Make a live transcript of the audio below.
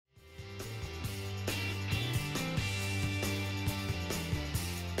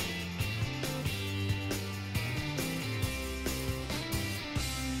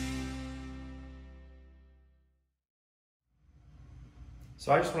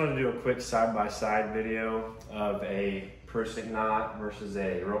So I just wanted to do a quick side-by-side video of a Prusik knot versus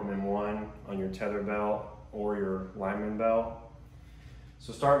a Ropeman 1 on your tether belt or your lineman belt.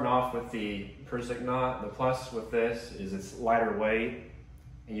 So starting off with the Prusik knot, the plus with this is it's lighter weight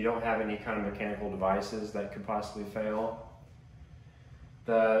and you don't have any kind of mechanical devices that could possibly fail.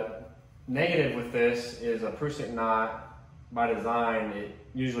 The negative with this is a Prusik knot, by design, it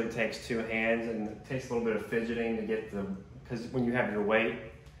usually takes two hands and it takes a little bit of fidgeting to get the, because when you have your weight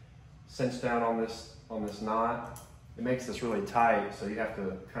cinched down on this knot, it makes this really tight, so you have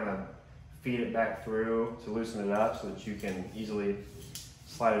to kind of feed it back through to loosen it up so that you can easily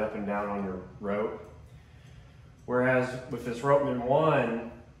slide it up and down on your rope. Whereas with this Ropeman 1,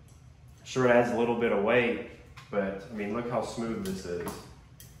 sure it adds a little bit of weight, but I mean, look how smooth this is.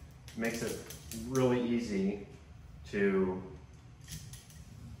 It makes it really easy to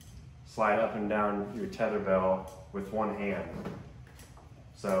slide up and down your tether belt with one hand.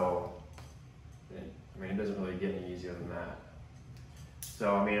 So, I mean, it doesn't really get any easier than that.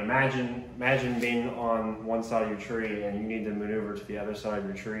 So, I mean, imagine being on one side of your tree and you need to maneuver to the other side of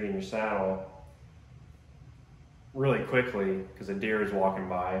your tree in your saddle really quickly because a deer is walking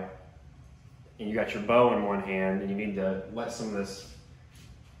by, and you got your bow in one hand and you need to let some of this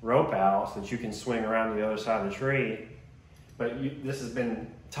rope out so that you can swing around to the other side of the tree, but this has been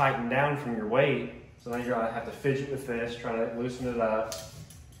tightened down from your weight, so now you're gonna have to fidget with this, trying to loosen it up.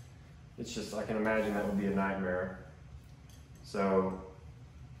 It's just, I can imagine that would be a nightmare. So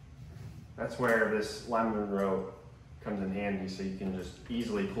that's where this lineman rope comes in handy, so you can just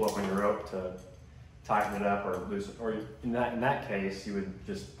easily pull up on your rope to tighten it up or loosen, or in that case, you would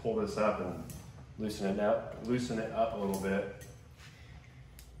just pull this up and loosen it up a little bit.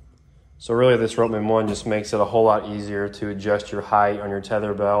 So really this Ropeman 1 just makes it a whole lot easier to adjust your height on your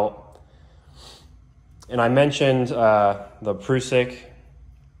tether belt. And I mentioned the Prusik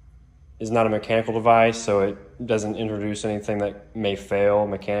is not a mechanical device, so it doesn't introduce anything that may fail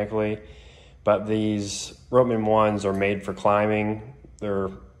mechanically. But these Ropeman 1s are made for climbing.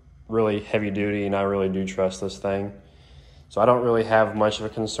 They're really heavy duty, and I really do trust this thing. So I don't really have much of a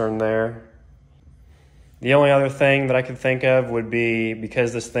concern there. The only other thing that I could think of would be,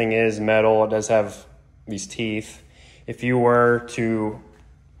 because this thing is metal, it does have these teeth. If you were to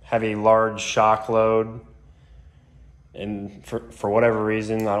have a large shock load, and for whatever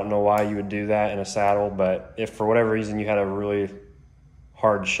reason, I don't know why you would do that in a saddle, but if for whatever reason you had a really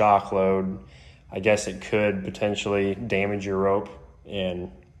hard shock load, I guess it could potentially damage your rope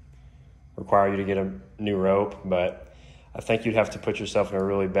and require you to get a new rope, but I think you'd have to put yourself in a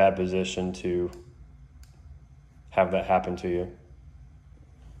really bad position to have that happen to you.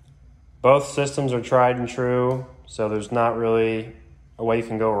 Both systems are tried and true, so there's not really a way you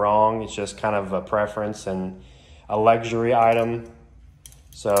can go wrong. It's just kind of a preference and a luxury item.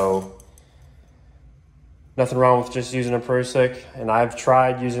 So nothing wrong with just using a Prusik. And I've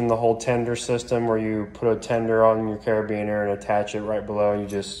tried using the whole tender system where you put a tender on your carabiner and attach it right below.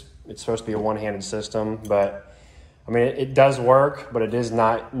 it's supposed to be a one-handed system, but I mean, it does work, but it is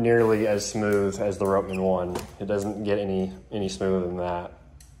not nearly as smooth as the Ropeman 1. It doesn't get any smoother than that.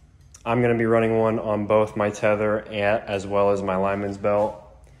 I'm going to be running one on both my tether as well as my lineman's belt,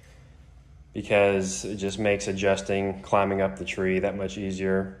 because it just makes adjusting, climbing up the tree that much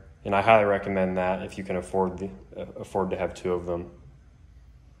easier. And I highly recommend that if you can afford to have two of them.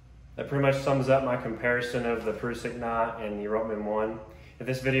 That pretty much sums up my comparison of the Prusik knot and the Ropeman 1. If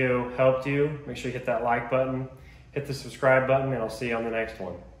this video helped you, make sure you hit that like button. Hit the subscribe button, and I'll see you on the next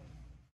one.